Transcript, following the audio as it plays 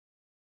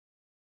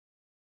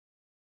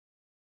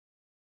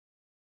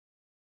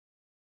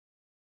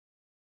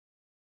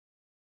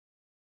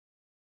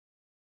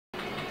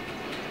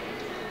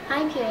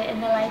I'm here in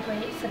the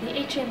library for the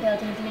Atrium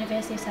building of the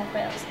University of South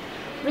Wales.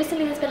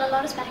 Recently there's been a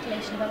lot of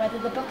speculation about whether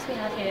the books we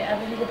have here are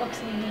really the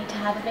books we need to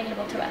have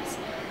available to us.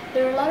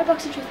 There are a lot of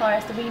books in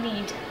Treforest that we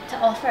need to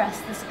offer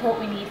us the support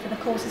we need for the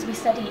courses we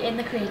study in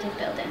the Creative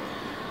building.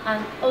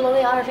 And although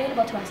they are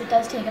available to us, it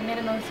does take a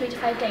minimum of 3 to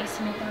 5 days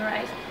to make them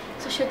arrive.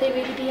 So should they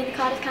really be in the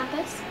Cardiff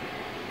campus?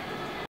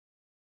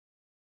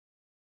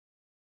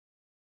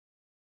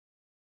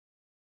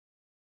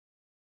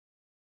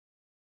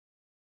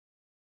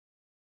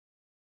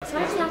 So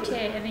I'm sat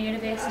here in the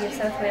University of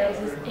South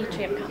Wales'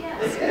 Atrium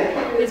campus.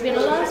 There's been a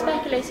lot of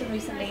speculation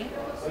recently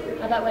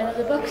about whether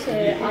the books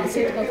here are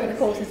suitable for the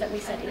courses that we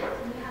study.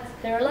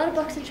 There are a lot of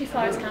books in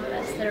Treforest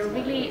campus that are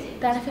really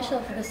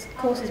beneficial for the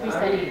courses we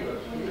study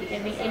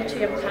in the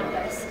Atrium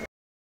campus.